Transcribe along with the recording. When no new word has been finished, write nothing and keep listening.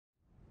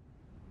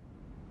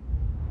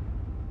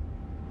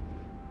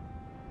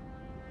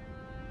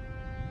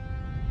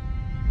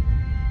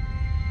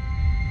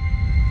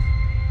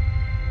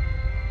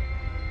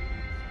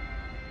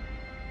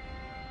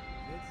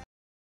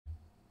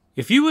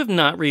If you have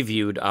not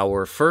reviewed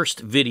our first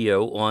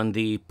video on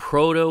the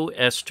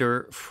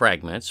Proto-Esther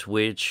fragments,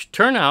 which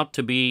turn out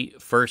to be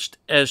first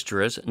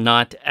Esdras,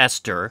 not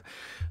Esther,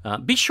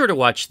 be sure to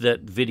watch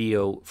that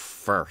video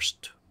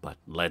first. But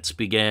let's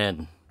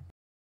begin.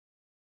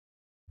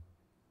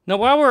 Now,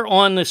 while we're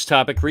on this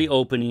topic,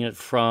 reopening it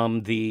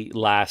from the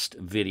last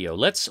video,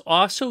 let's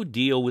also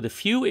deal with a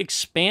few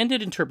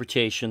expanded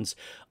interpretations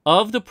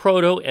of the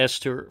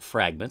Proto-Esther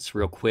fragments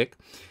real quick,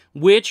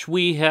 which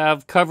we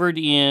have covered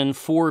in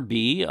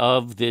 4b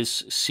of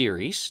this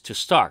series to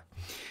start.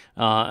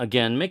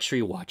 Again, make sure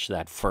you watch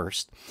that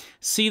first.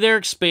 See, their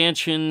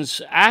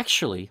expansions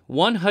actually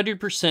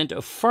 100%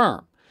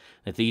 affirm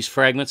that these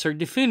fragments are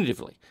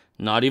definitively,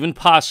 not even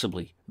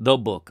possibly, the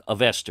Book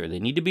of Esther. They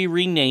need to be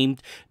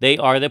renamed. They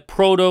are the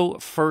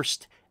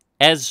Proto-First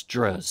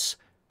Esdras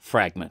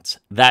fragments.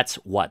 That's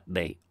what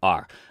they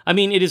are. I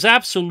mean, it is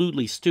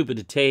absolutely stupid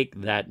to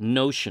take that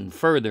notion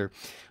further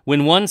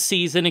when one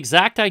sees an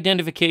exact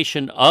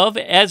identification of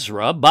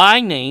Ezra by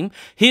name,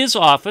 his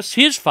office,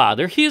 his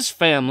father, his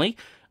family.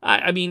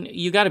 I mean,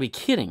 you got to be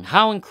kidding.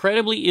 How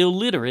incredibly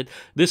illiterate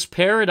this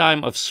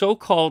paradigm of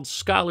so-called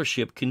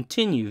scholarship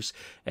continues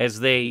as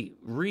they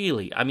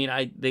really,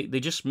 they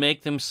just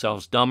make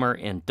themselves dumber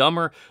and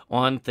dumber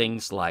on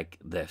things like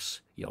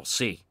this. You'll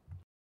see.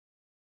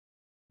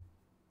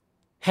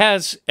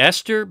 Has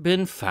Esther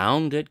been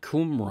found at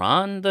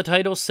Qumran, the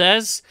title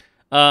says?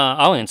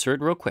 I'll answer it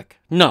real quick.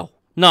 No,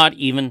 not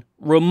even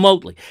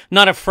remotely.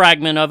 Not a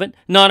fragment of it,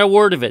 not a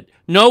word of it.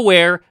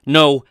 Nowhere,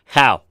 no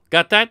how.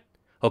 Got that?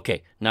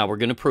 Okay, now we're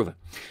going to prove it.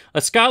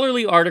 A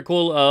scholarly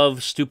article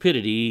of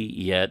stupidity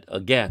yet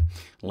again.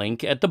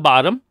 Link at the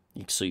bottom,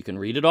 so you can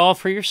read it all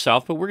for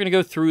yourself, but we're going to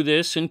go through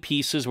this in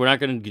pieces. We're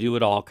not going to do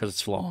it all because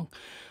it's long.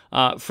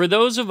 For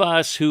those of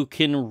us who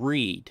can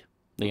read,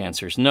 the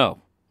answer is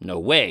no. No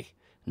way.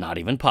 Not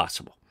even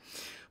possible.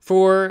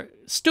 For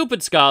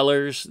stupid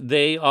scholars,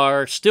 they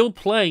are still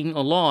playing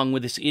along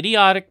with this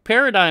idiotic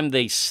paradigm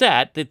they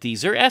set that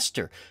these are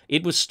Esther.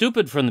 It was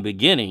stupid from the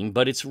beginning,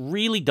 but it's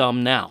really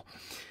dumb now.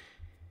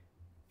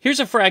 Here's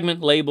a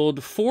fragment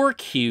labeled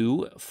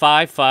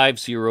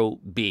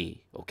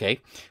 4Q550b, okay?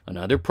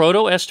 Another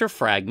Proto-Esther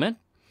fragment.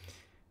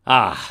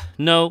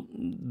 No,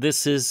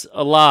 this is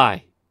a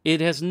lie.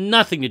 It has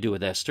nothing to do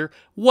with Esther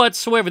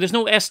whatsoever. There's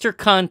no Esther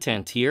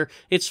content here.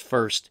 It's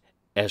first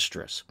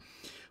Esdras.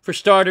 For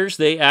starters,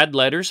 they add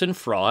letters and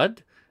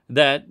fraud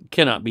that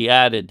cannot be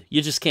added.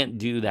 You just can't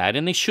do that,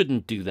 and they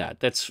shouldn't do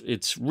that.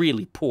 It's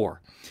really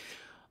poor.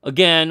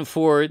 Again,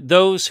 for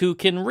those who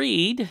can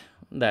read,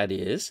 that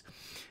is,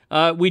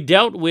 we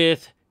dealt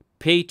with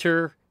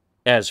Pater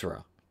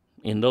Ezra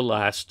in the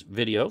last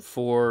video.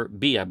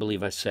 4b, I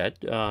believe I said,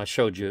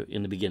 showed you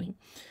in the beginning.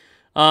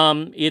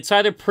 It's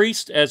either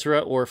priest Ezra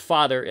or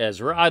father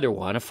Ezra, either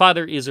one. A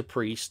father is a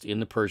priest in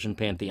the Persian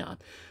pantheon.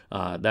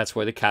 That's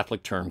where the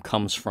Catholic term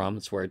comes from.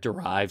 It's where it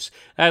derives,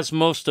 as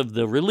most of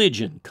the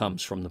religion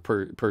comes from the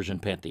Persian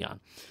pantheon.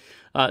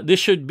 This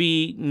should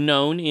be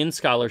known in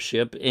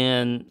scholarship,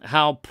 and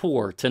how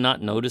poor to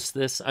not notice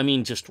this. I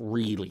mean, just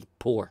really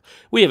poor.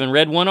 We haven't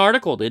read one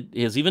article that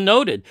has even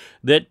noted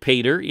that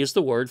pater is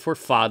the word for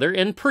father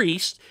and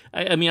priest.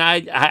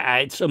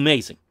 It's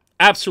amazing.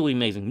 Absolutely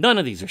amazing. None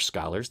of these are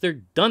scholars.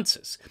 They're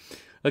dunces.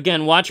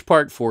 Again, watch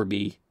part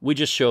 4b. We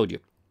just showed you.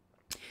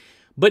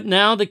 But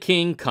now the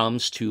king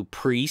comes to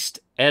priest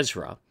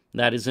Ezra.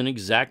 That is an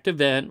exact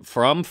event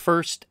from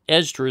first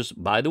Esdras,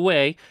 by the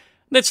way,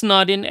 that's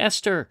not in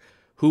Esther,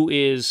 who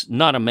is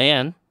not a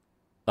man.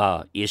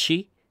 Is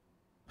she?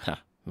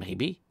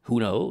 Maybe. Who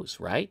knows,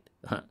 right?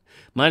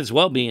 Might as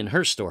well be in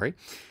her story.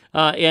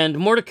 And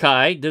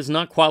Mordecai does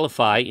not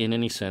qualify in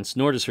any sense,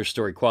 nor does her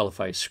story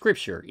qualify as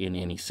scripture in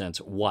any sense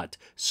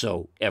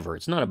whatsoever.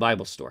 It's not a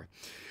Bible story.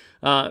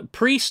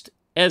 Priest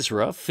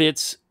Ezra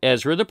fits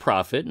Ezra the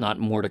prophet, not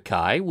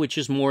Mordecai, which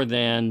is more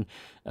than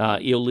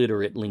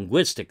illiterate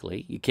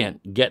linguistically. You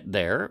can't get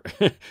there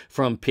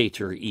from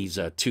Pater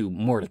Eza to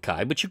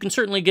Mordecai, but you can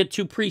certainly get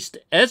to priest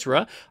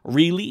Ezra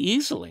really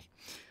easily.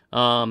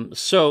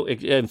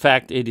 In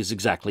fact, it is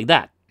exactly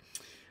that.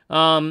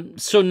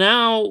 So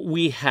now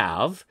we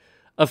have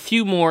a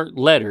few more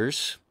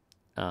letters.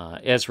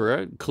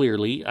 Ezra,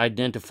 clearly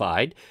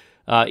identified,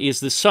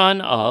 is the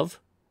son of,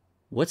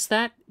 what's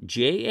that,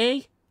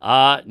 J-A?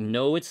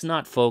 No, it's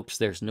not, folks.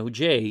 There's no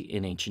J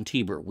in ancient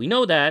Hebrew. We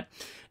know that.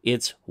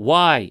 It's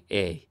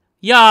Y-A.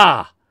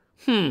 Yah!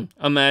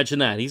 Imagine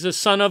that. He's a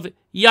son of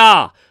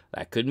Yah.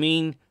 That could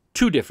mean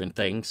two different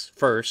things.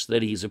 First,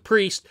 that he's a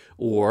priest,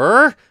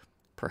 or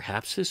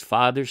perhaps his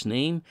father's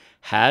name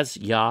has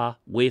Yah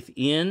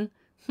within.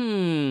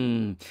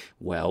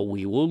 Well,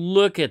 we will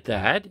look at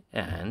that,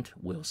 and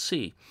we'll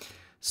see.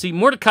 See,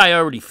 Mordecai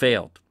already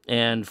failed,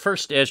 and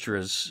first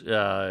Esdras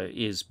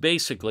is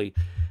basically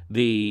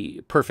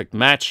the perfect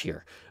match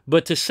here.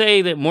 But to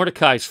say that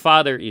Mordecai's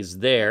father is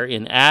there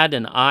and add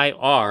an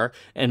I-R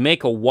and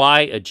make a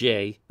Y a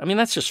J, I mean,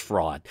 that's just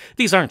fraud.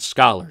 These aren't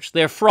scholars.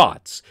 They're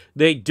frauds.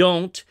 They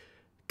don't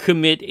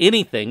commit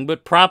anything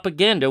but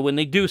propaganda when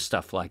they do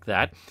stuff like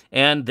that,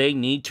 and they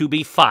need to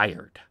be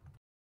fired.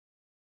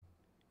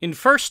 In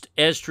 1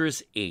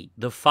 Esdras 8,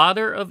 the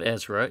father of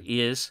Ezra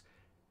is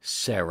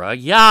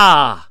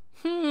Yah.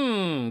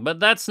 But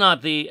that's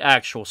not the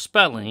actual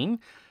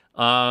spelling.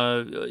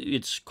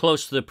 It's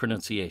close to the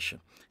pronunciation.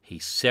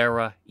 He's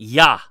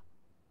Yah.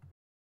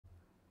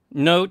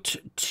 Note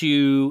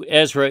to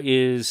Ezra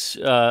is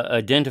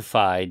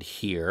identified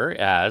here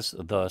as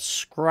the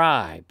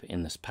scribe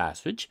in this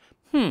passage.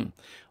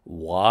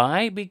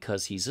 Why?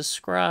 Because he's a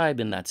scribe,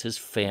 and that's his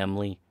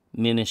family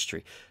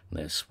ministry.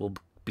 This will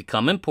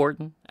become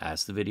important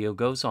as the video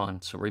goes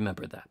on, so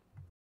remember that.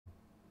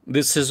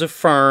 This is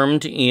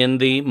affirmed in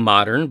the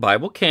modern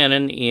Bible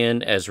canon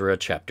in Ezra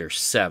chapter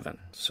 7,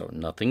 so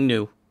nothing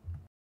new.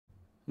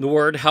 The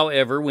word,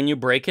 however, when you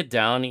break it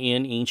down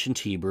in ancient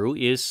Hebrew,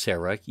 is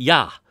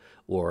Yah,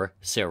 or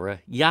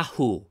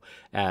Yahu,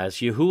 as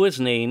Yahuwah's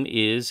name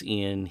is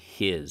in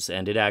his,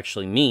 and it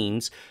actually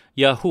means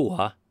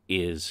Yahuwah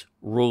is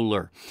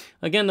ruler.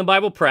 Again, the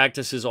Bible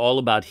practice is all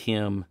about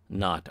him,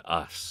 not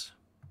us.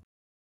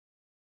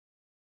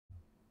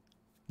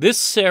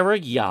 This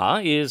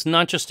Yah is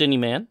not just any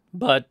man,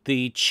 but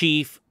the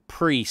chief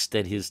priest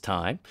at his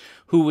time,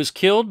 who was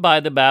killed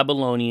by the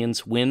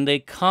Babylonians when they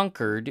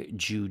conquered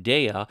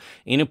Judea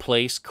in a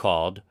place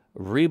called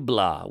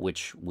Riblah,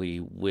 which we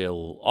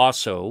will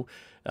also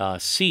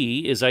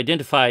see is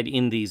identified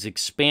in these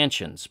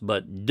expansions.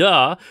 But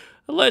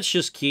let's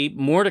just keep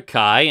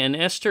Mordecai and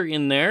Esther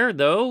in there,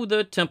 though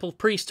the temple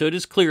priesthood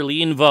is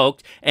clearly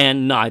invoked,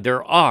 and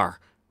neither are.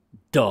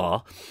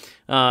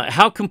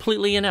 How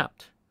completely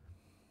inept.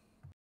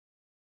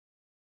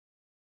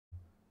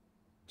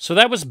 So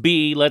that was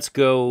B. Let's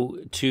go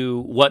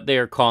to what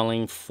they're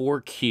calling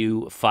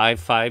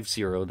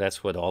 4Q550.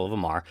 That's what all of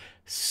them are.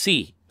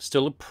 C.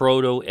 Still a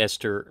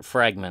Proto-Esther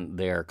fragment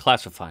they're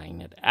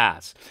classifying it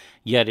as.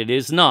 Yet it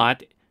is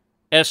not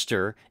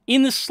Esther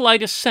in the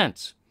slightest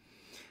sense.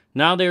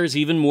 Now there is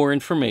even more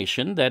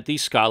information that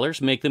these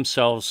scholars make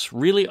themselves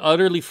really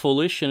utterly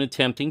foolish in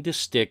attempting to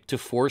stick to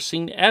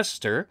forcing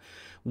Esther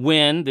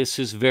when this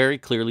is very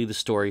clearly the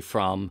story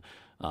from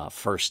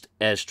First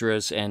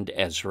Esdras and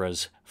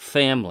Ezra's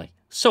family.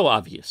 So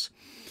obvious.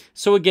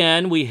 So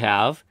again, we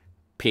have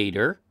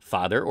Peter,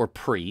 father or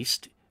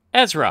priest,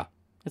 Ezra.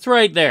 It's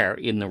right there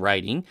in the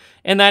writing,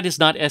 and that is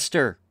not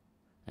Esther.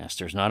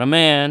 Esther's not a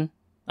man.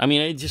 I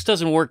mean, it just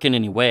doesn't work in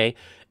any way.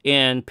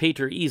 And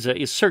Pater Isa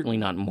is certainly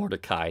not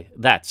Mordecai.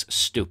 That's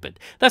stupid.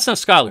 That's not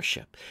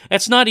scholarship.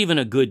 It's not even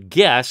a good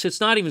guess. It's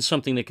not even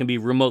something that can be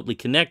remotely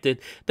connected.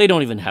 They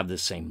don't even have the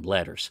same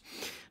letters.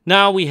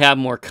 Now we have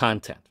more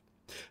content.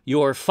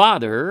 Your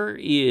father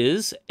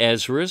is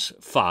Ezra's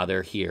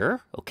father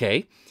here,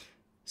 okay?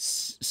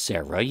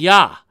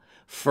 Yah,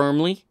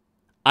 firmly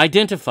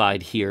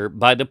identified here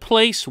by the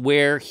place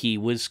where he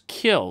was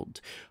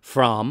killed,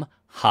 from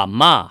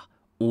Hamah,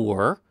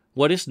 or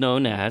what is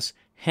known as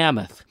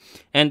Hamath.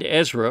 And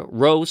Ezra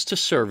rose to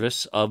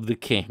service of the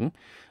king.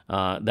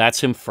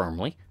 That's him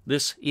firmly.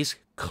 This is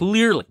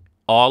clearly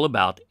all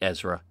about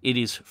Ezra. It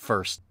is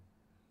first,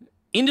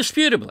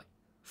 indisputably,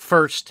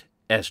 first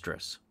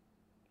Esdras.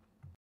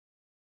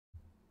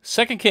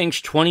 2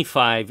 Kings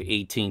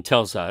 25:18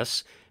 tells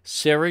us,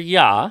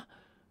 Yah,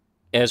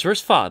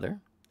 Ezra's father,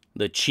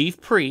 the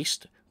chief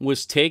priest,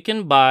 was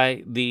taken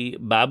by the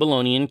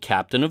Babylonian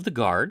captain of the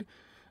guard.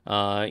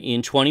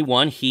 In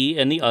 21, he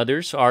and the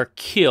others are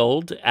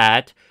killed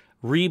at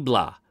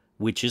Riblah,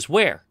 which is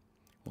where?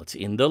 Well, it's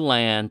in the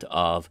land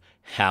of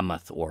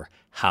Hamath or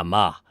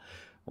Hamah.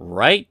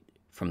 Right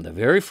from the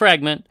very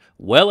fragment,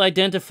 well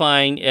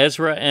identifying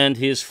Ezra and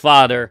his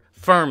father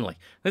firmly.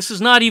 This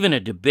is not even a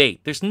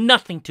debate. There's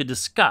nothing to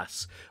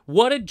discuss.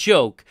 What a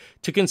joke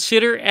to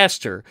consider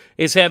Esther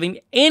as having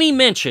any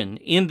mention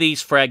in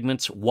these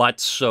fragments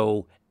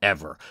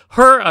whatsoever.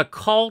 Her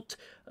occult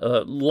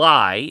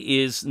lie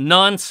is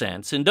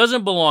nonsense and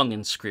doesn't belong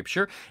in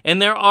Scripture, and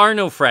there are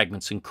no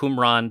fragments in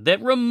Qumran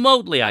that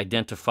remotely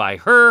identify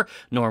her,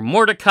 nor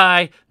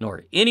Mordecai,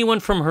 nor anyone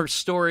from her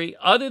story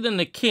other than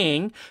the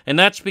king, and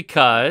that's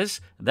because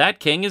that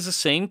king is the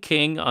same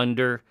king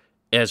under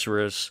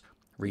Ezra's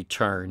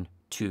return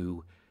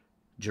to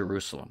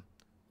Jerusalem.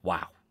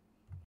 Wow.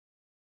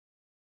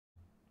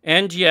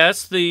 And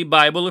yes, the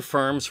Bible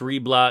affirms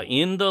Riblah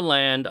in the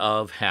land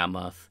of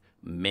Hamath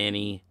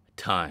many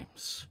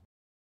times.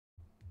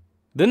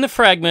 Then the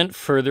fragment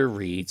further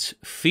reads,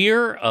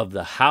 fear of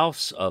the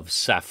house of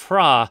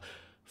Saphrah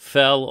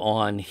fell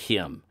on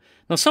him.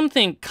 Now some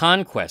think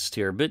conquest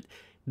here, but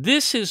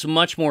this is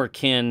much more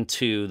akin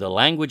to the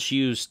language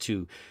used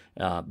to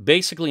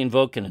basically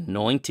invoke an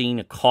anointing,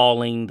 a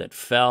calling that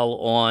fell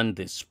on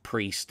this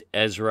priest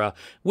Ezra,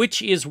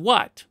 which is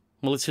what?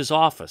 Well, it's his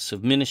office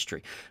of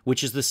ministry,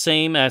 which is the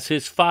same as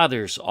his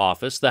father's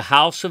office, the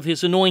house of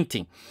his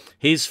anointing,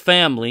 his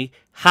family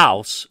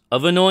house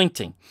of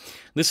anointing.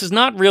 This is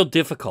not real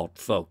difficult,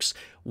 folks.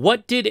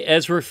 What did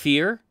Ezra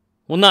fear?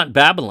 Well, not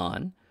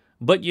Babylon,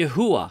 but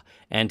Yahuwah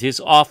and his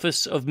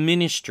office of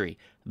ministry.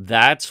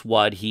 That's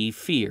what he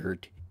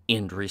feared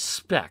in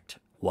respect.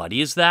 What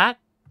is that?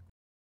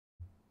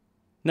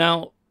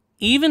 Now,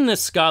 Even the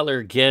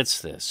scholar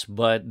gets this,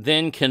 but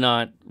then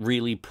cannot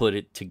really put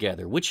it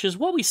together, which is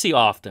what we see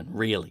often,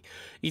 really.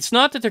 It's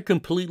not that they're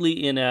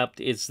completely inept,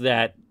 it's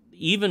that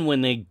even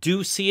when they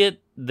do see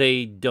it,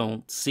 they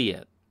don't see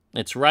it.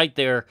 It's right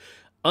there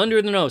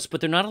under the nose,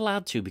 but they're not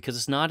allowed to because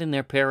it's not in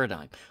their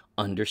paradigm.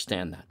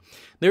 Understand that.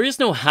 There is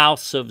no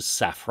house of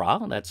Sapphira.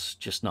 That's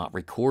just not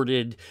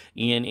recorded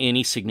in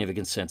any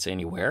significant sense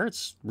anywhere.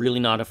 It's really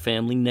not a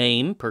family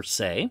name per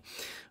se,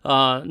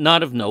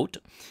 not of note.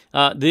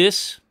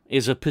 This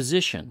is a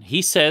position.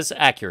 He says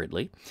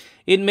accurately,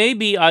 it may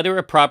be either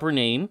a proper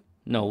name.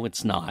 No,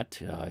 it's not.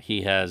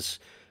 He has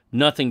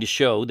nothing to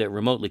show that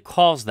remotely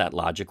calls that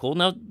logical.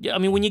 Now, I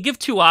mean, when you give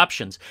two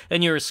options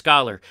and you're a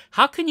scholar,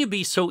 how can you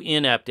be so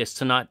inept as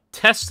to not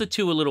test the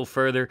two a little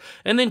further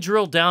and then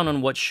drill down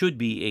on what should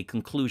be a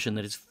conclusion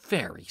that is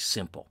very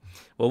simple?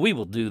 Well, we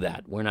will do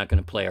that. We're not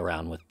going to play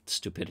around with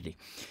stupidity.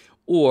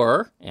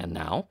 Or, and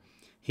now,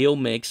 he'll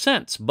make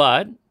sense,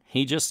 but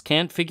he just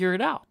can't figure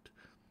it out.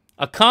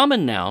 A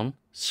common noun,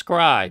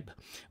 scribe,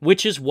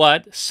 which is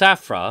what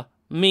Sapphira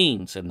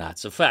means, and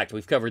that's a fact.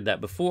 We've covered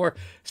that before,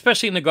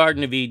 especially in the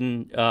Garden of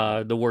Eden,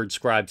 the word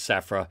scribe,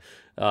 Sapphira,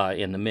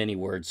 in the many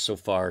words so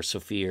far,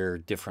 Ophir,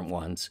 different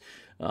ones.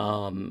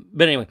 But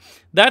anyway,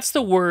 that's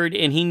the word,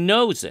 and he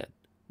knows it.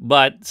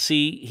 But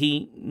see,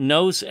 he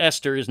knows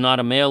Esther is not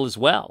a male as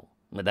well.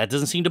 But that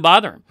doesn't seem to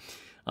bother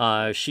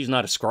him. She's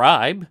not a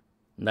scribe.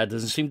 That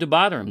doesn't seem to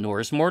bother him, nor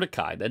is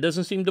Mordecai. That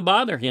doesn't seem to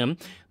bother him,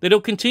 that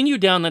he'll continue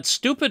down that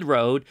stupid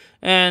road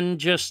and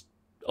just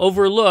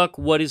overlook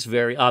what is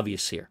very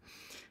obvious here.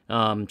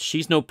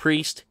 She's no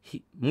priest.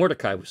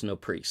 Mordecai was no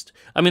priest.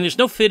 I mean, there's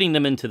no fitting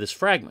them into this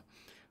fragment.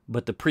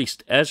 But the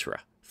priest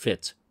Ezra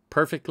fits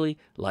perfectly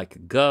like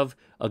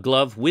a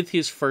glove with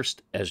his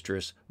first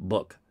Esdras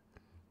book.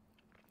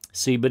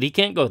 See, but he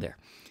can't go there.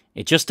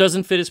 It just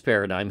doesn't fit his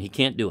paradigm. He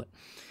can't do it.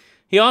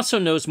 He also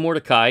knows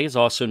Mordecai is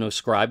also no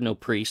scribe, no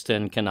priest,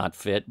 and cannot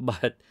fit.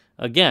 But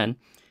again,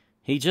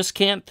 he just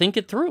can't think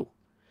it through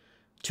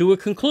to a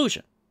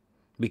conclusion.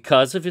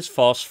 Because of his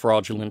false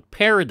fraudulent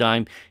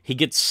paradigm, he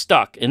gets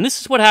stuck. And this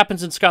is what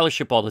happens in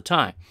scholarship all the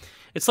time.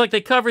 It's like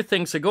they cover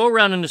things, they go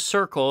around in a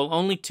circle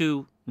only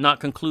to not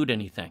conclude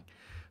anything.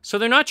 So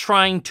they're not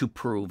trying to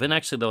prove, and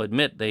actually they'll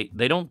admit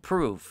they don't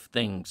prove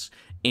things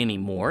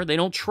anymore. They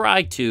don't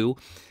try to.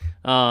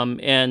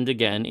 And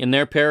again, in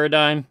their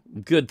paradigm,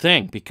 good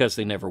thing, because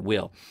they never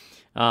will.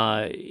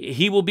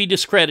 He will be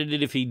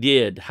discredited if he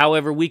did.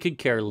 However, we could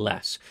care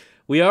less.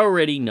 We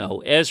already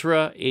know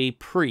Ezra, a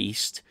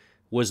priest,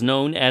 was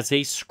known as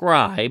a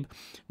scribe,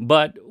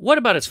 but what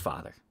about his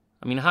father?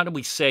 I mean, how do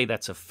we say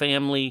that's a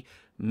family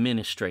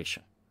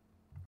ministration?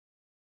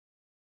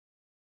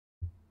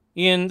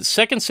 In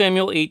 2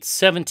 Samuel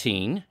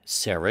 8:17,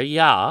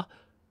 Yah,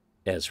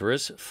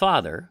 Ezra's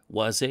father,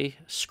 was a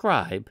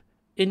scribe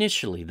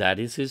initially. That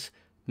is his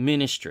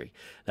ministry.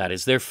 That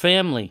is their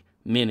family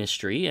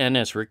ministry, and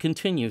Ezra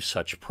continues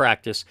such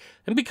practice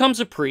and becomes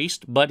a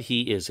priest, but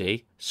he is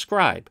a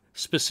scribe,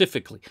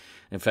 specifically.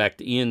 In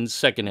fact, in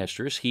 2nd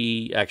Esdras,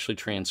 he actually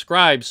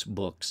transcribes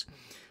books,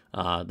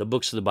 the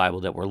books of the Bible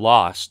that were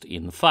lost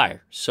in the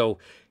fire. So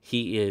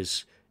he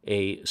is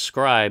a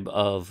scribe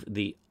of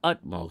the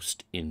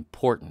utmost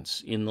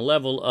importance, in the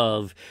level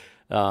of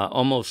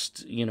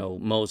almost,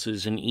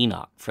 Moses and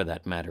Enoch, for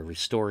that matter,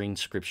 restoring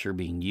Scripture,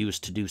 being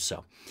used to do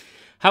so.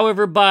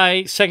 However,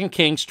 by 2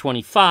 Kings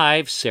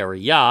 25,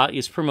 Yah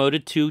is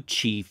promoted to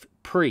chief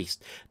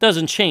priest.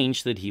 Doesn't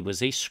change that he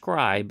was a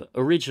scribe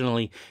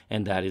originally,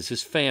 and that is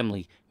his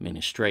family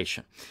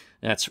ministration.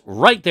 That's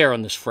right there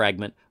on this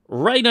fragment,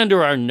 right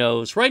under our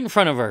nose, right in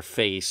front of our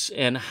face.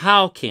 And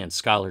how can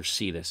scholars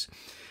see this?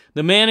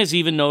 The man is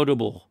even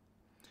notable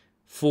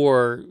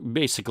for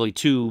basically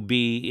to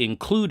be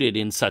included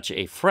in such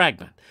a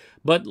fragment.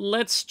 But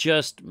let's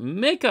just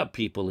make up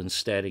people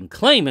instead and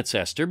claim it's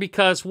Esther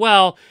because,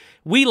 well,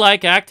 we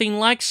like acting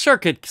like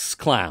circus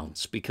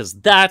clowns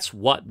because that's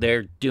what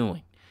they're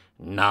doing.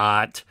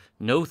 Not,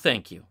 no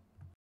thank you.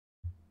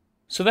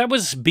 So that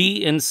was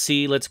B and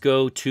C. Let's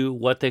go to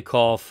what they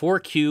call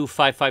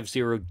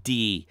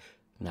 4Q550D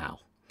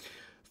now.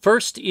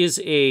 First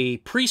is a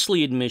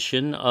priestly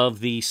admission of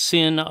the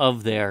sin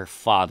of their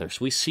fathers.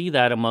 We see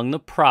that among the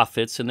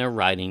prophets in their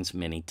writings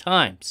many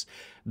times.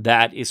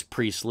 That is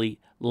priestly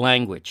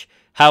language.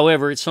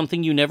 However, it's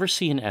something you never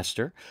see in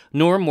Esther,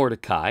 nor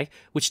Mordecai,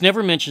 which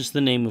never mentions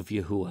the name of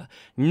Yahuwah,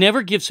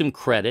 never gives him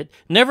credit,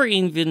 never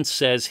even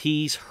says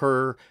he's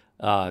her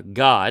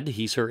God,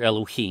 he's her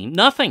Elohim.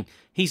 Nothing.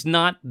 He's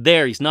not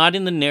there. He's not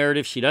in the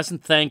narrative. She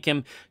doesn't thank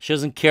him. She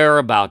doesn't care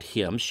about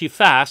him. She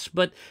fasts,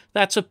 but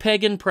that's a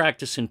pagan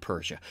practice in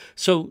Persia.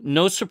 So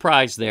no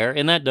surprise there,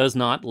 and that does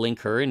not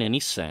link her in any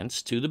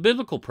sense to the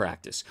biblical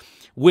practice,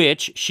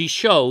 which she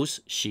shows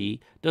she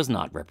does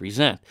not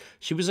represent.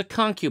 She was a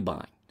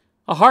concubine,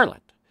 a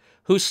harlot,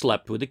 who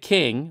slept with a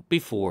king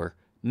before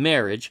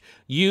marriage,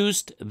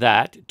 used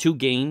that to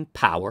gain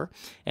power,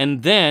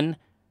 and then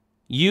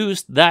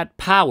used that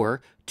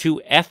power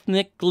to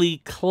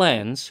ethnically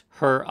cleanse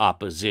her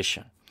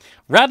opposition.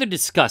 Rather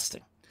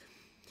disgusting.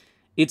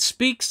 It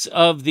speaks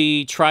of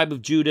the tribe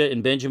of Judah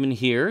and Benjamin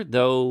here,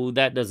 though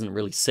that doesn't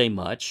really say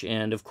much.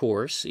 And of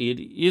course, it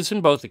is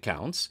in both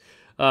accounts.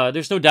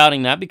 There's no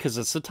doubting that because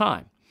it's the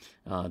time.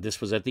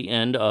 This was at the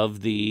end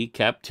of the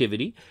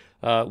captivity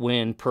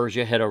when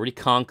Persia had already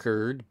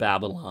conquered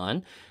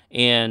Babylon,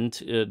 and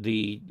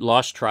the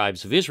lost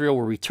tribes of Israel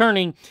were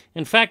returning.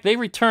 In fact, they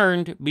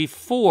returned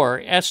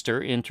before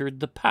Esther entered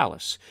the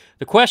palace.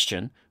 The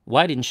question,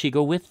 why didn't she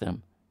go with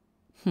them?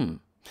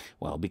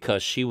 Well,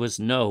 because she was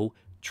no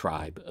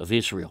tribe of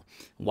Israel.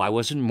 Why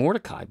wasn't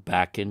Mordecai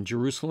back in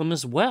Jerusalem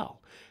as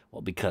well?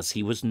 Well, because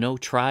he was no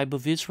tribe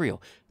of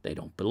Israel. They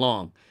don't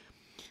belong.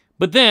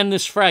 But then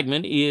this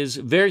fragment is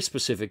very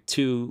specific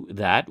to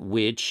that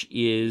which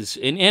is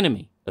an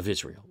enemy of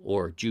Israel,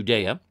 or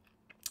Judea,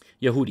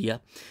 Yehudia,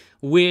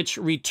 which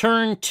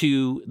returned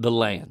to the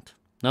land.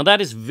 Now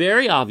that is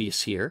very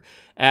obvious here,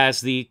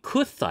 as the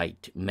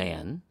Cuthite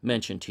man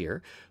mentioned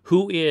here,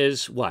 who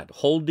is,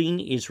 holding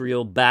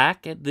Israel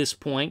back at this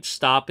point,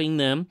 stopping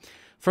them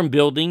from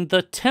building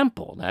the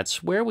temple.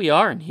 That's where we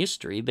are in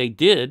history. They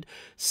did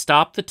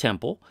stop the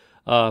temple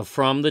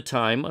from the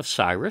time of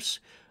Cyrus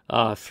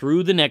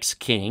through the next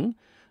king,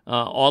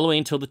 all the way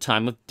until the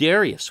time of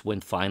Darius,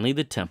 when finally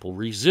the temple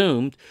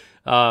resumed,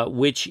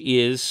 which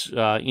is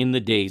in the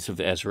days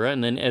of Ezra,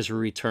 and then Ezra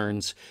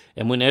returns,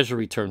 and when Ezra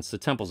returns, the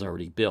temple's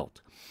already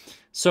built.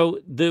 So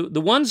the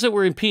ones that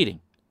were impeding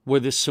were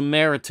the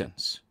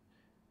Samaritans.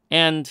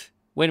 And,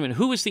 wait a minute,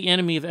 who was the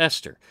enemy of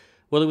Esther?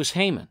 Well, it was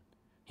Haman.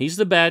 He's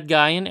the bad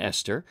guy in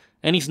Esther,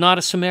 and he's not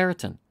a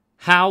Samaritan.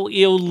 How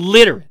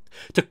illiterate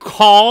to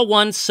call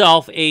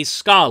oneself a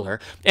scholar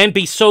and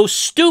be so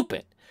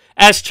stupid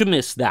as to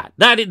miss that.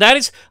 That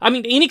is,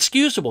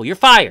 inexcusable. You're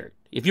fired.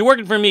 If you're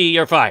working for me,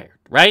 you're fired,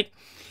 right?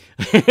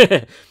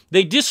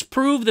 They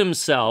disprove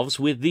themselves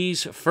with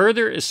these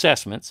further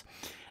assessments,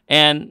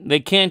 and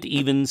they can't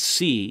even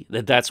see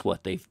that that's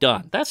what they've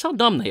done. That's how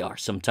dumb they are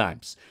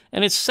sometimes.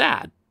 And it's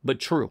sad, but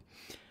true.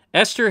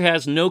 Esther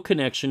has no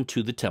connection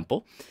to the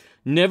temple,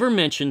 never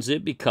mentions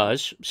it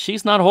because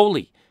she's not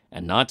holy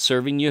and not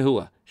serving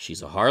Yahuwah.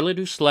 She's a harlot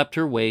who slept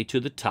her way to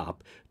the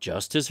top,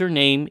 just as her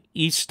name,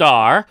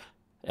 Estar.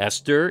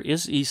 Esther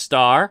is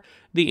Estar,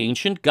 the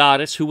ancient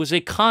goddess who was a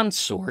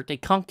consort, a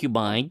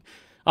concubine,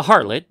 a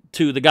harlot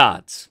to the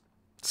gods.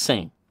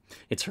 Same.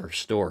 It's her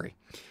story.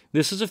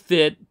 This is a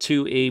fit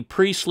to a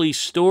priestly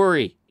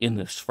story in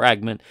this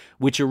fragment,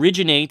 which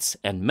originates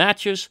and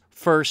matches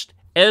 1st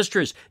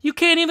Esdras. You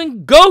can't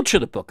even go to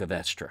the book of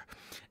Esther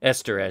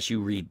as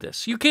you read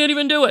this. You can't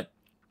even do it.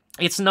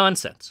 It's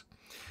nonsense.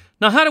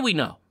 Now, how do we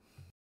know?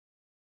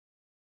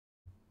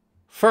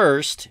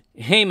 First,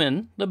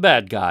 Haman, the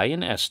bad guy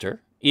in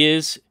Esther,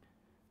 is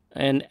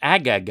an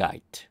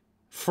Agagite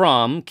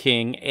from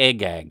King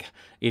Agag.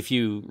 If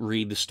you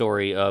read the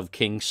story of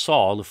King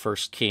Saul, the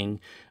first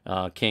king,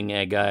 King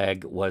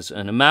Agag was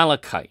an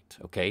Amalekite.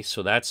 Okay,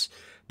 so that's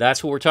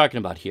what we're talking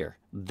about here.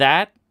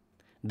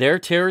 Their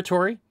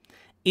territory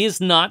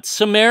is not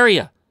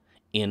Samaria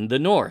in the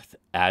north,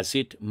 as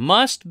it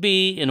must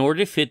be in order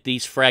to fit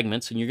these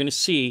fragments, and you're going to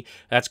see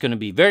that's going to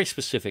be very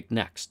specific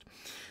next.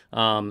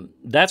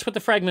 That's what the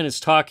fragment is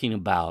talking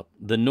about,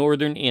 the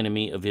northern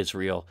enemy of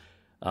Israel,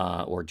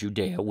 or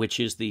Judea, which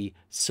is the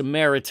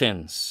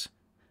Samaritans.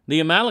 The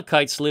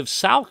Amalekites live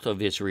south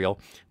of Israel,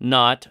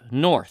 not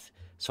north.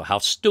 So how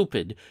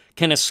stupid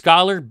can a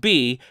scholar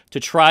be to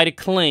try to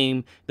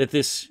claim that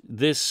this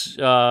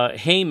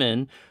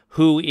Haman,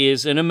 who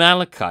is an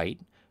Amalekite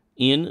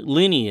in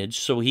lineage,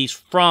 so he's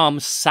from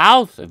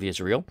south of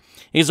Israel,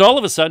 is all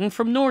of a sudden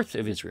from north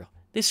of Israel?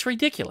 This is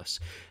ridiculous.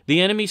 The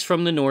enemy's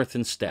from the north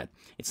instead.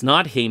 It's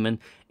not Haman,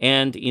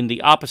 and in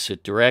the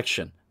opposite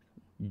direction.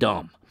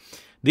 Dumb.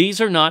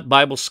 These are not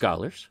Bible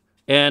scholars,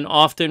 and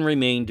often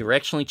remain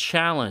directionally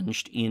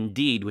challenged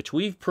indeed, which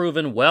we've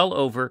proven well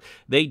over.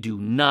 They do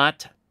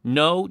not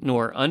know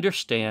nor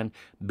understand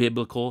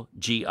biblical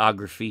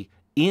geography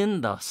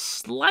in the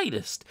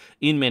slightest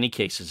in many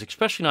cases,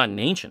 especially not in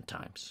ancient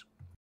times.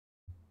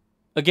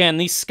 Again,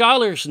 these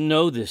scholars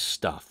know this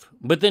stuff,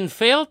 but then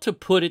fail to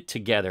put it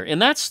together.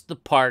 And that's the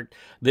part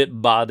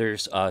that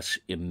bothers us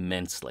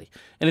immensely.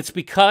 And it's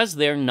because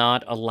they're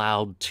not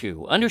allowed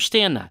to.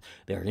 Understand that.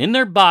 They're in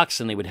their box,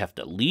 and they would have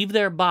to leave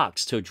their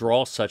box to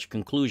draw such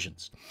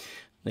conclusions.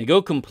 They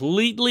go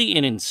completely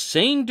in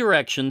insane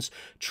directions,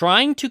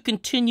 trying to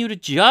continue to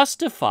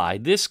justify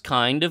this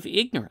kind of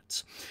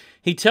ignorance.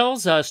 He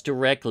tells us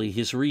directly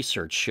his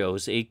research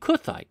shows a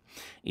Cuthite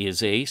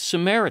is a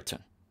Samaritan.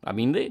 I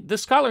mean, the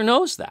scholar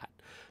knows that,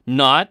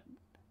 not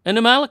an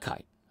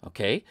Amalekite,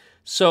 okay?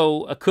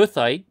 So a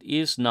Cuthite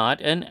is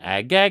not an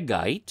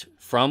Agagite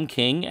from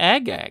King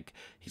Agag.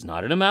 He's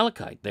not an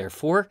Amalekite.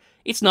 Therefore,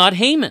 it's not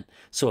Haman.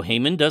 So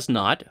Haman does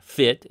not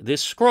fit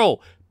this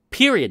scroll,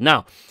 period.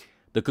 Now,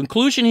 the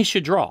conclusion he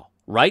should draw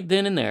right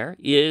then and there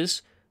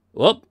is,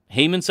 well,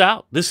 Haman's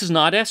out. This is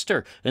not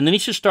Esther. And then he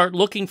should start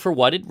looking for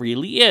what it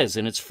really is,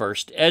 and it's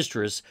 1st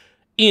Esdras,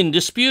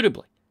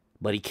 indisputably.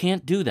 But he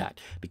can't do that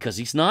because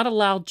he's not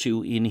allowed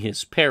to in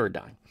his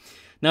paradigm.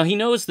 Now, he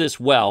knows this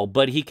well,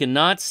 but he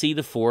cannot see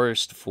the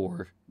forest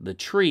for the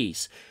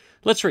trees.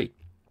 Let's read.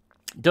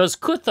 Does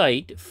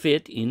Cuthite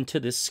fit into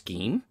this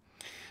scheme?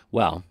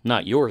 Well,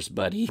 not yours,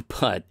 buddy,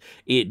 but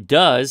it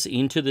does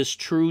into this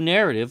true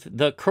narrative,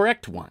 the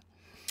correct one.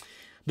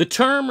 The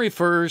term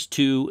refers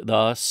to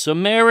the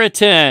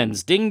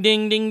Samaritans. Ding,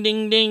 ding, ding,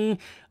 ding, ding.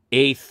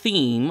 A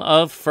theme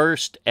of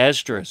First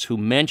Esdras, who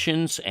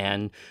mentions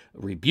and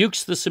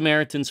rebukes the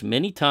Samaritans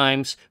many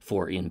times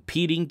for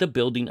impeding the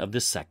building of the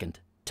second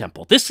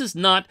temple. This is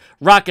not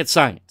rocket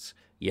science,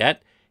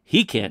 yet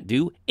he can't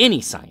do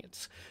any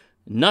science.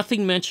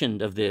 Nothing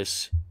mentioned of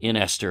this in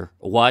Esther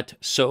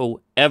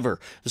whatsoever.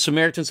 The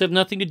Samaritans have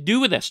nothing to do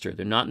with Esther.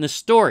 They're not in the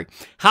story.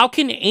 How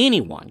can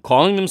anyone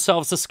calling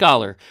themselves a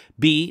scholar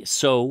be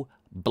so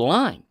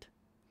blind?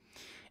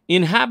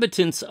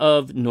 Inhabitants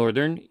of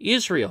northern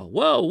Israel.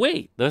 Whoa,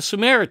 wait, the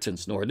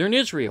Samaritans, northern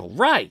Israel,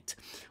 right.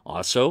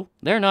 Also,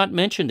 they're not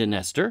mentioned in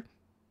Esther.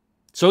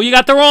 So you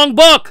got the wrong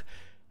book.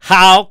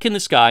 How can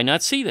this guy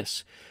not see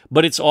this?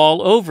 But it's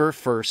all over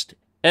First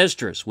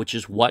Esdras, which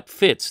is what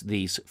fits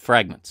these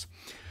fragments.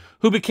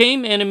 Who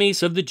became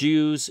enemies of the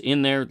Jews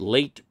in their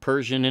late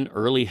Persian and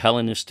early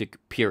Hellenistic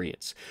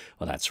periods.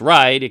 Well, that's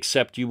right,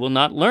 except you will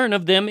not learn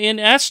of them in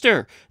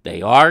Esther.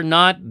 They are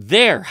not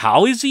there.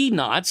 How is he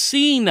not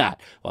seeing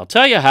that? Well, I'll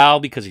tell you how,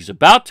 because he's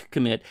about to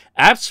commit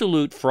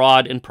absolute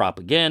fraud and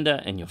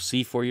propaganda, and you'll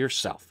see for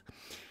yourself.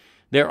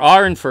 There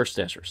are in First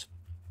Esdras,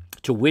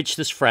 to which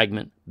this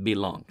fragment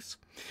belongs,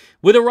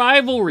 with a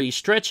rivalry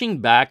stretching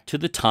back to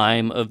the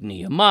time of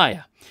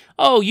Nehemiah.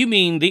 Oh, you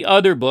mean the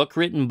other book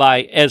written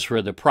by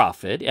Ezra the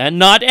prophet, and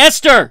not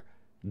Esther?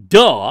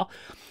 Duh!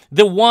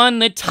 The one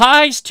that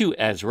ties to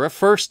Ezra,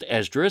 First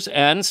Esdras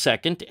and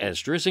Second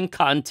Esdras in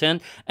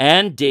content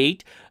and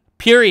date,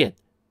 period.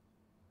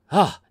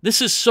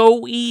 This is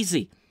so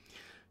easy.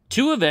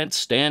 Two events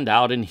stand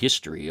out in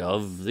history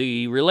of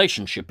the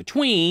relationship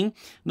between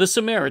the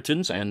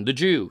Samaritans and the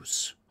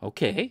Jews.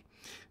 Okay,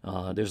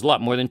 there's a lot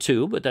more than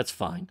two, but that's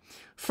fine.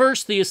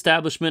 First, the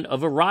establishment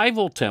of a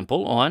rival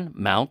temple on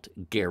Mount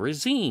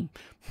Gerizim.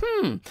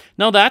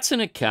 Now that's an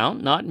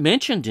account not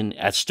mentioned in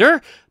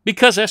Esther,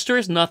 because Esther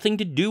has nothing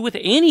to do with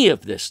any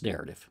of this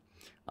narrative.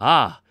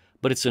 But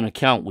it's an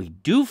account we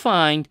do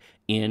find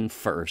in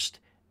First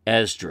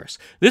Esdras.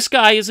 This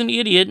guy is an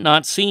idiot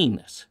not seeing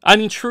this. I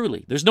mean,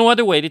 truly, there's no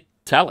other way to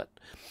tell it.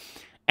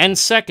 And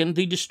second,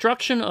 the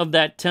destruction of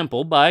that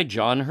temple by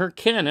John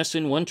Hyrcanus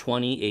in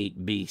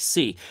 128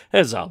 BC.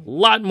 There's a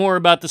lot more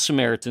about the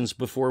Samaritans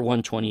before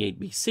 128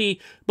 BC,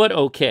 but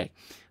okay.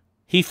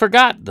 He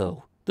forgot,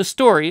 though, the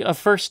story of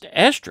First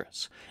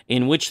Esdras,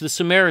 in which the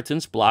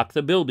Samaritans blocked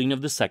the building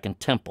of the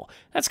second temple.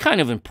 That's kind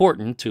of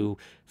important to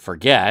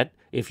forget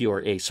if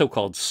you're a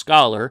so-called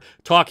scholar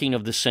talking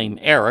of the same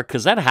era,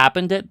 because that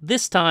happened at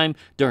this time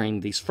during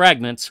these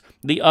fragments.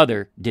 The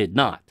other did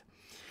not.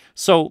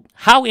 So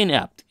how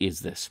inept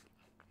is this?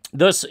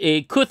 Thus,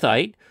 a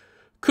Cuthite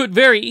could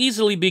very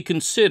easily be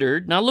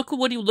considered. Now look at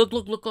what he look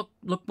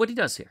what he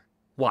does here.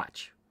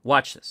 Watch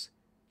this.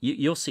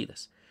 You'll see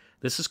this.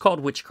 This is called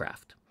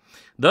witchcraft.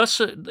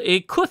 Thus,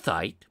 a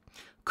Cuthite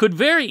could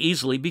very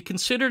easily be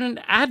considered an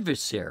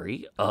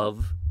adversary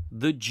of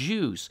the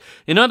Jews.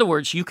 In other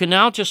words, you can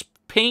now just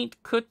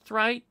paint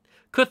Cuthite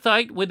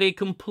with a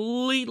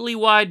completely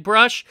wide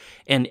brush,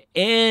 and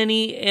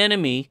any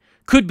enemy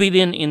could be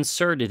then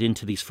inserted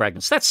into these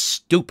fragments. That's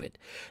stupid.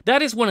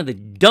 That is one of the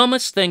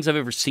dumbest things I've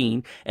ever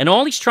seen, and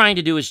all he's trying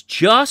to do is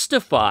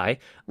justify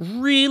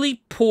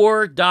really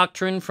poor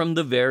doctrine from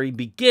the very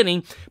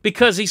beginning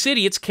because these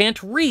idiots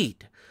can't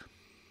read.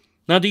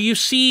 Now, do you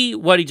see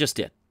what he just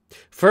did?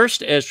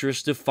 First,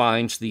 Esdras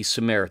defines the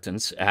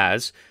Samaritans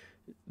as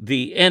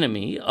the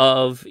enemy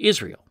of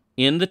Israel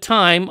in the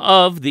time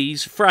of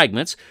these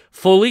fragments,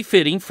 fully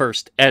fitting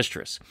First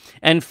Esdras,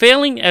 and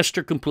failing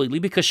Esther completely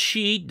because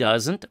she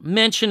doesn't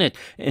mention it,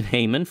 and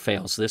Haman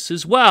fails this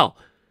as well.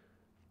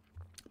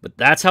 But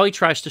that's how he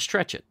tries to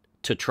stretch it,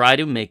 to try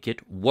to make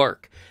it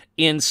work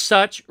in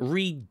such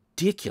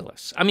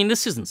ridiculous. I mean,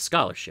 this isn't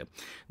scholarship.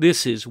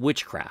 This is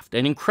witchcraft,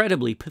 and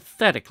incredibly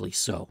pathetically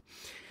so.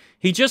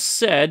 He just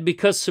said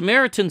because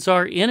Samaritans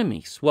are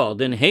enemies. Well,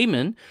 then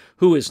Haman,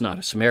 who is not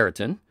a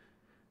Samaritan,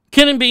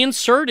 can be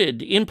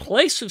inserted in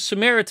place of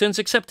Samaritans,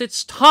 except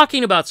it's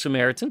talking about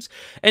Samaritans,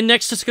 and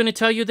next it's going to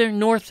tell you they're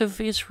north of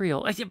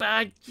Israel.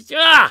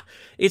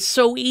 It's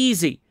so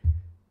easy.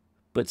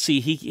 But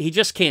see, he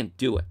just can't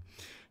do it.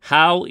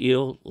 How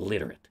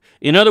illiterate.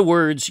 In other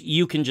words,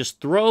 you can just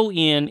throw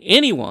in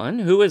anyone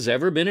who has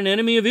ever been an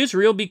enemy of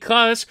Israel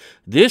because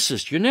this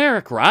is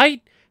generic,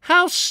 right?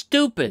 How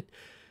stupid.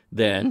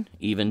 Then,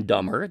 even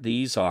dumber,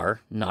 these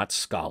are not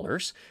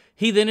scholars.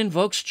 He then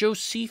invokes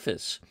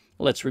Josephus.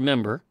 Let's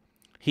remember,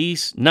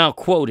 he's now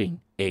quoting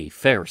a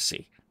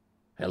Pharisee.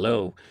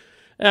 Hello.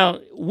 Now,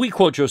 we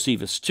quote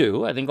Josephus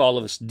too. I think all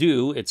of us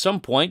do at some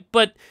point.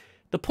 But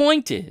the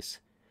point is,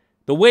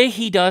 the way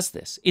he does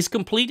this is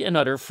complete and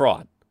utter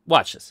fraud.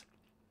 Watch this.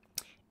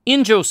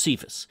 In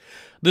Josephus,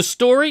 the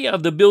story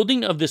of the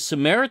building of the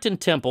Samaritan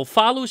temple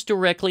follows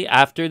directly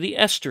after the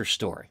Esther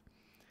story.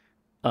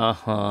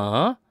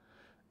 Uh-huh.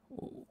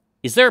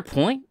 Is there a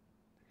point?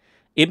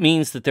 It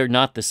means that they're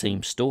not the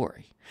same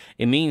story.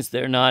 It means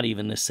they're not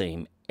even the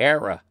same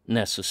era,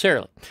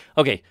 necessarily.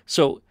 Okay,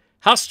 so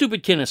how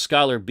stupid can a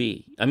scholar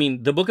be? I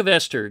mean, the book of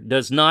Esther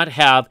does not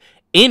have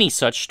any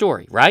such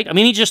story, right? I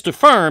mean, he just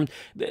affirmed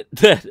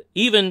that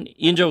even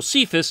in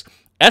Josephus,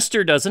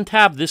 Esther doesn't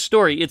have this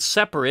story. It's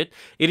separate.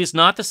 It is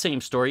not the same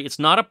story. It's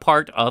not a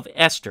part of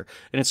Esther,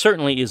 and it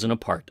certainly isn't a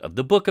part of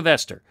the book of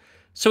Esther.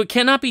 So it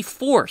cannot be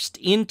forced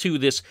into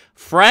this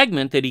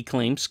fragment that he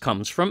claims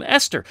comes from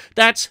Esther.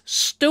 That's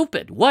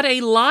stupid. What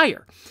a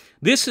liar.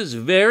 This is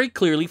very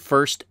clearly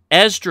first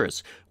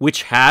Esdras,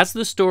 which has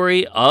the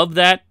story of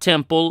that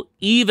temple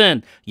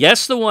even.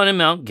 Yes, the one in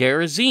Mount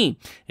Gerizim.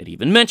 It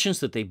even mentions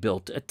that they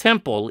built a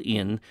temple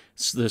in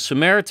the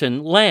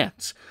Samaritan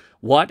lands.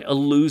 What a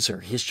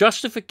loser. His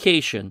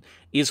justification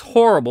is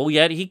horrible,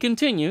 yet he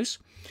continues,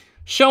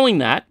 showing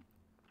that.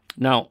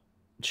 Now,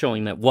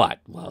 showing that what?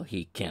 Well,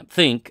 he can't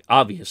think,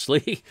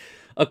 obviously.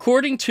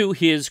 According to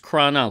his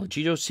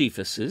chronology,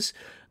 Josephus's,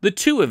 the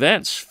two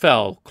events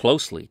fell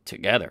closely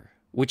together,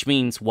 which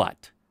means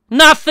what?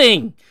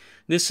 Nothing!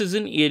 This is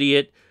an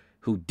idiot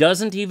who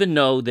doesn't even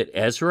know that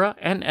Ezra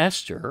and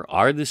Esther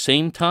are the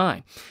same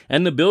time,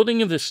 and the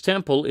building of this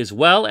temple as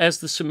well as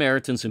the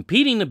Samaritans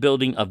impeding the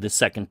building of the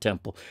second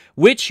temple,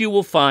 which you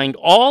will find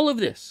all of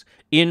this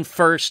in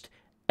First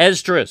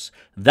Esdras.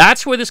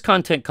 That's where this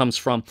content comes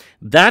from.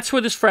 That's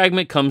where this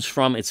fragment comes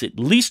from. It's at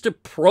least a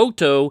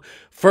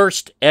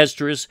proto-First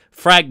Esdras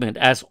fragment,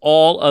 as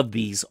all of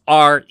these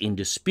are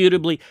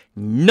indisputably.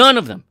 None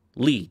of them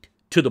lead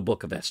to the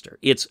book of Esther.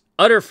 It's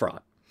utter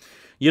fraud.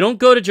 You don't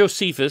go to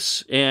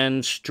Josephus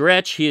and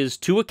stretch his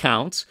two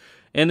accounts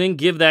and then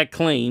give that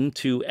claim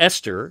to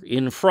Esther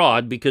in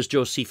fraud because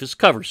Josephus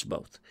covers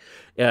both.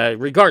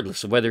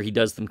 Regardless of whether he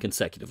does them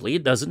consecutively,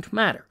 it doesn't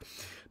matter.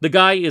 The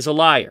guy is a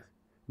liar.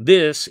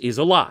 This is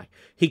a lie.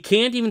 He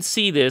can't even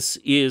see this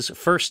is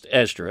First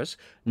Esdras,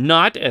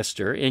 not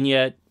Esther, and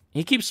yet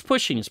he keeps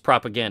pushing his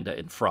propaganda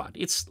and fraud.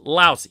 It's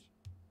lousy.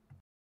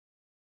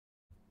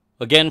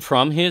 Again,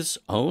 from his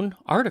own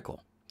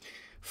article.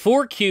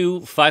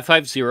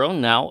 4Q550,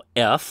 now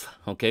F.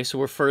 Okay, so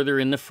we're further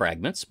in the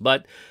fragments,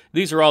 but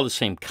these are all the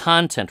same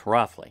content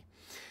roughly.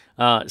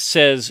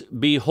 Says,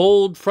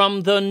 behold,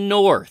 from the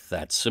north,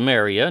 that's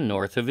Samaria,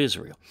 north of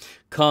Israel,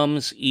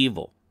 comes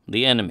evil,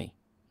 the enemy.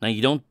 Now,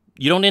 you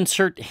don't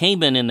insert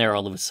Haman in there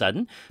all of a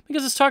sudden,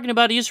 because it's talking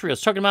about Israel.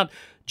 It's talking about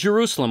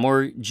Jerusalem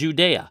or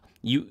Judea,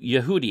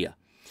 Yehudia.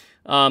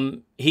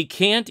 He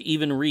can't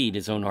even read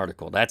his own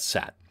article. That's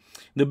sad.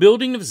 The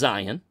building of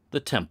Zion,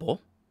 the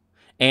temple,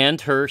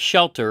 and her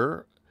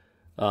shelter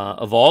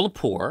of all the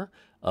poor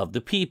of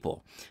the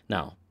people.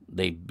 Now,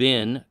 they've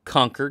been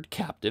conquered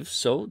captive,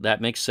 so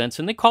that makes sense.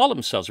 And they call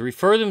themselves,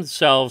 refer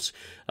themselves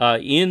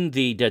in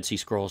the Dead Sea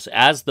Scrolls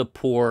as the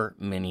poor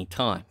many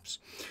times.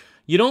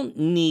 You don't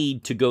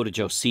need to go to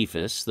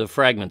Josephus. The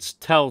fragment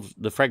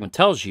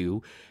tells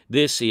you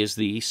this is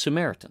the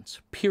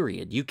Samaritans,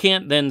 period. You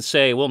can't then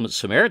say, well,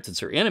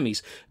 Samaritans are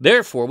enemies,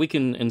 therefore we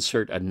can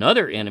insert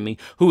another enemy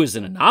who is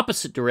in an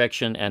opposite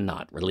direction and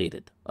not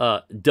related.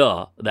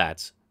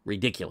 That's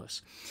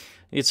ridiculous.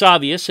 It's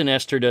obvious, and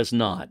Esther does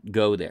not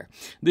go there.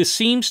 This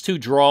seems to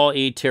draw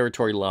a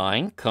territory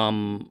line,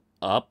 come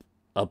up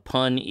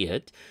upon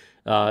it.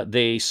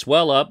 They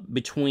swell up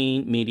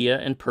between Media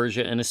and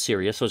Persia and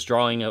Assyria, so it's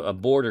drawing a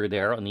border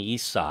there on the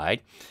east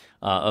side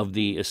of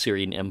the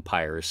Assyrian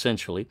Empire,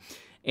 essentially.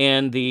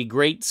 And the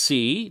Great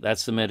Sea,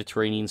 that's the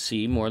Mediterranean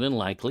Sea, more than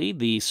likely.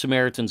 The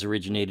Samaritans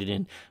originated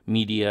in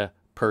Media,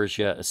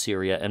 Persia,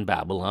 Assyria, and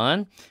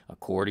Babylon.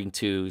 According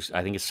to,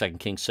 I think it's 2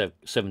 Kings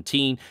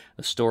 17,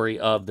 the story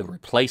of the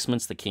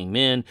replacements that came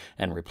in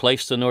and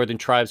replaced the northern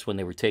tribes when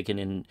they were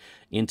taken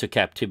into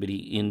captivity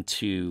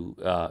into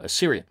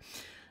Assyria.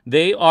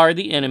 They are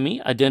the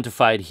enemy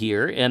identified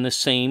here, and the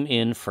same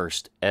in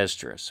First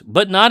Esdras.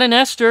 But not in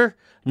Esther.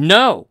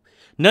 No.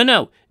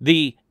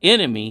 The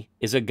enemy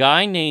is a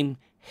guy named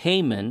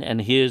Haman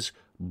and his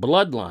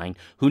bloodline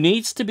who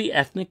needs to be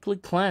ethnically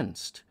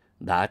cleansed.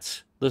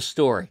 That's the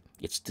story.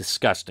 It's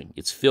disgusting.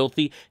 It's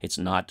filthy. It's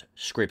not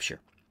scripture.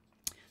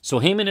 So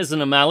Haman is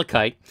an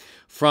Amalekite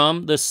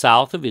from the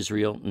south of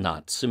Israel,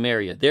 not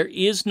Samaria. There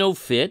is no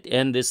fit,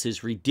 and this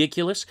is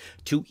ridiculous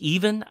to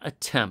even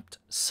attempt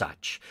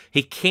such.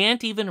 He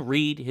can't even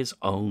read his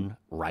own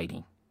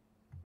writing.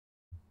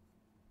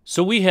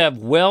 So we have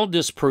well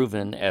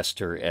disproven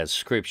Esther as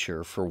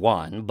scripture, for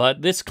one,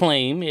 but this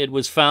claim, it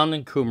was found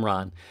in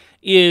Qumran,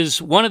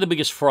 is one of the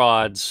biggest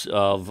frauds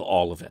of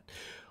all of it.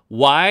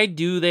 Why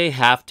do they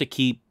have to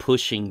keep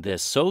pushing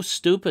this so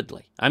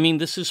stupidly? I mean,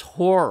 this is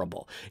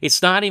horrible.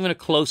 It's not even a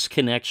close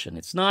connection.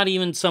 It's not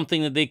even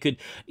something that they could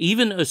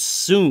even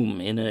assume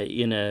in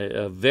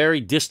a very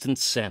distant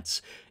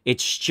sense.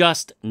 It's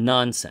just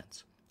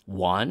nonsense.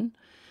 One,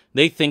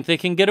 they think they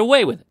can get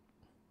away with it,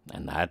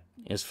 and that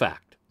is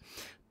fact.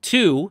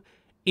 Two,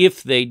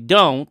 if they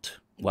don't,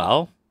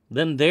 well,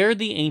 then they're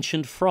the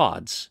ancient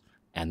frauds,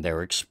 and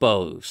they're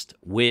exposed,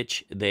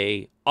 which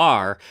they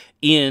are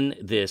in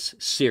this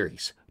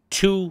series,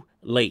 to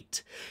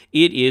late.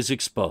 It is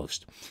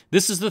exposed.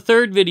 This is the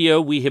third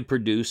video we have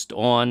produced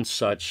on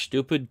such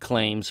stupid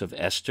claims of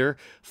Esther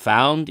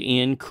found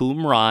in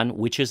Qumran,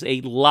 which is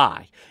a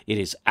lie. It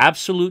is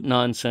absolute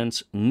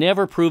nonsense,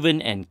 never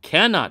proven and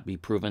cannot be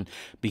proven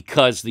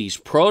because these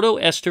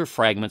Proto-Esther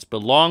fragments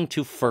belong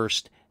to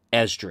first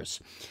Esdras.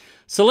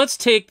 So let's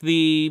take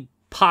the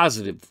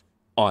positive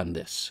on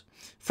this.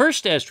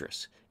 First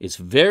Esdras is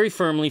very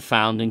firmly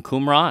found in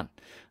Qumran,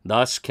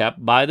 thus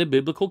kept by the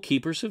biblical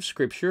keepers of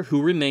Scripture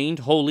who remained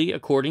holy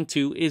according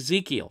to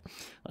Ezekiel,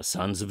 the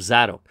sons of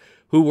Zadok,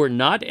 who were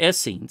not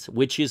Essenes,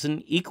 which is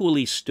an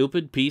equally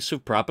stupid piece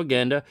of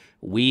propaganda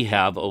we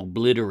have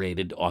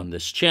obliterated on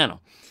this channel.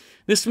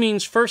 This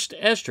means first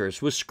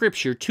Esdras was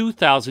Scripture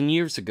 2,000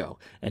 years ago,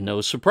 and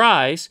no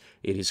surprise,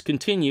 it is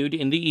continued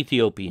in the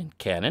Ethiopian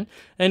Canon,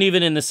 and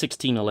even in the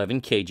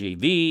 1611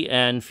 KJV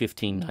and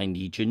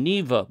 1590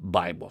 Geneva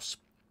Bibles.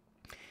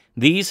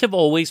 These have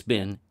always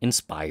been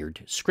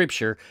inspired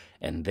Scripture,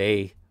 and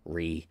they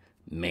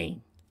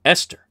remain.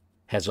 Esther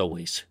has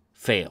always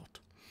failed.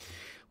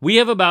 We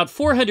have about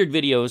 400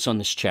 videos on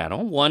this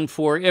channel, one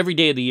for every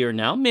day of the year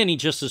now, many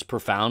just as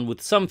profound,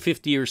 with some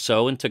 50 or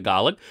so in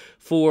Tagalog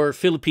for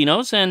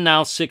Filipinos, and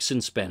now 6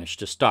 in Spanish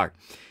to start.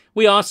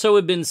 We also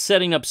have been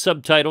setting up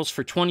subtitles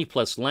for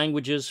 20+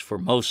 languages for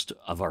most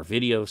of our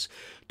videos.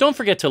 Don't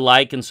forget to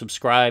like and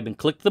subscribe and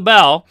click the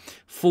bell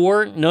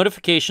for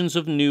notifications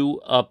of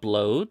new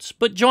uploads,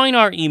 but join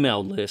our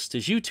email list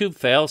as YouTube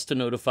fails to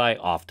notify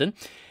often,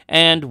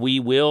 and we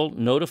will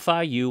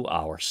notify you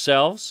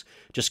ourselves.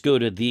 Just go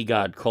to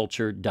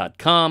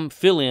thegodculture.com,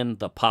 fill in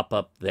the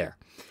pop-up there.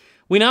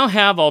 We now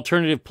have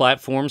alternative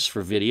platforms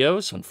for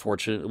videos.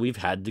 Unfortunately, we've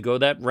had to go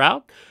that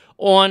route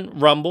on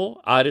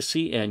Rumble,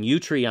 Odyssey, and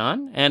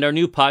Utreon, and our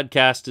new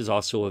podcast is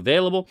also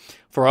available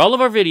for all of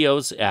our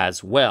videos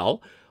as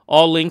well.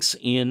 All links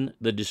in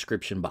the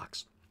description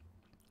box.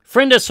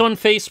 Friend us on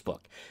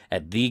Facebook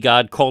at The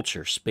God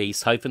Culture,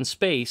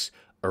 _space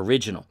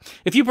original.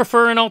 If you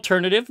prefer an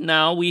alternative,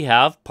 now we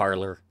have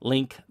Parler,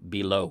 link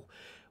below.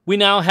 We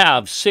now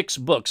have 6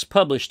 books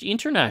published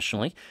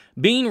internationally,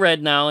 being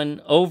read now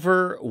in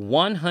over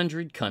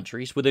 100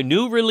 countries, with a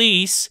new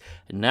release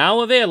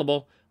now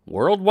available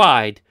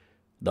worldwide,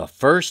 the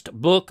first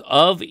book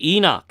of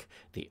Enoch,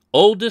 the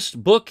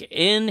oldest book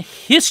in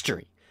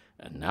history.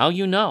 And now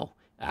you know,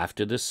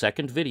 after the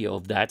second video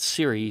of that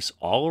series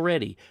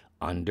already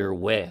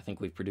underway. I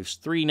think we've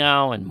produced 3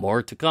 now and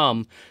more to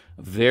come.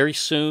 Very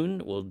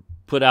soon, we'll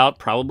put out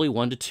probably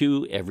 1 to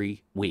 2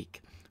 every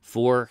week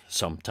for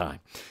some time.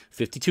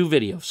 52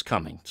 videos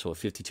coming, so a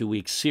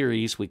 52-week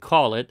series, we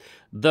call it,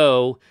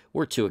 though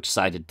we're too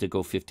excited to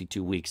go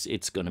 52 weeks.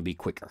 It's going to be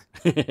quicker.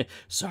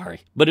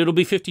 Sorry, but it'll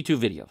be 52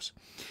 videos.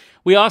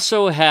 We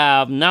also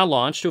have now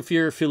launched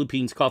Ophir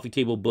Philippines Coffee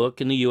Table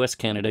Book in the US,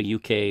 Canada,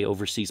 UK,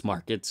 overseas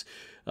markets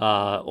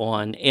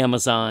on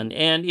Amazon,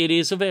 and it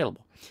is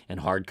available in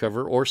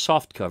hardcover or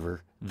softcover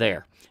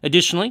there.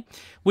 Additionally,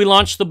 we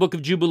launched the Book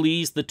of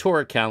Jubilees, the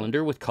Torah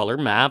calendar with color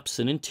maps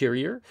and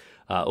interior.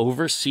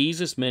 Overseas,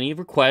 as many have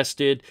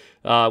requested.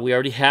 We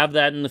already have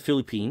that in the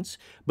Philippines,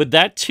 but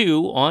that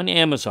too on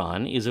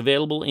Amazon is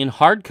available in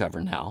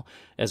hardcover now,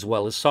 as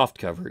well as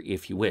softcover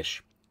if you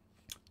wish.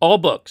 All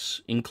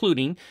books,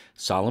 including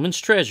Solomon's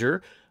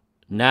Treasure,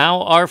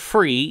 now are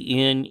free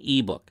in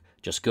ebook.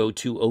 Just go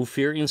to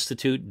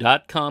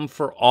ophirinstitute.com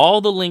for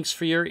all the links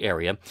for your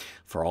area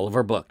for all of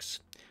our books.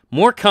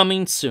 More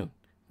coming soon.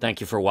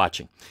 Thank you for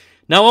watching.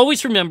 Now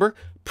always remember,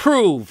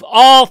 prove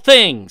all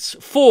things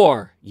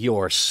for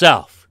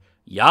yourself.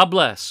 Yah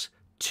bless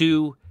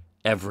to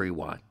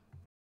everyone.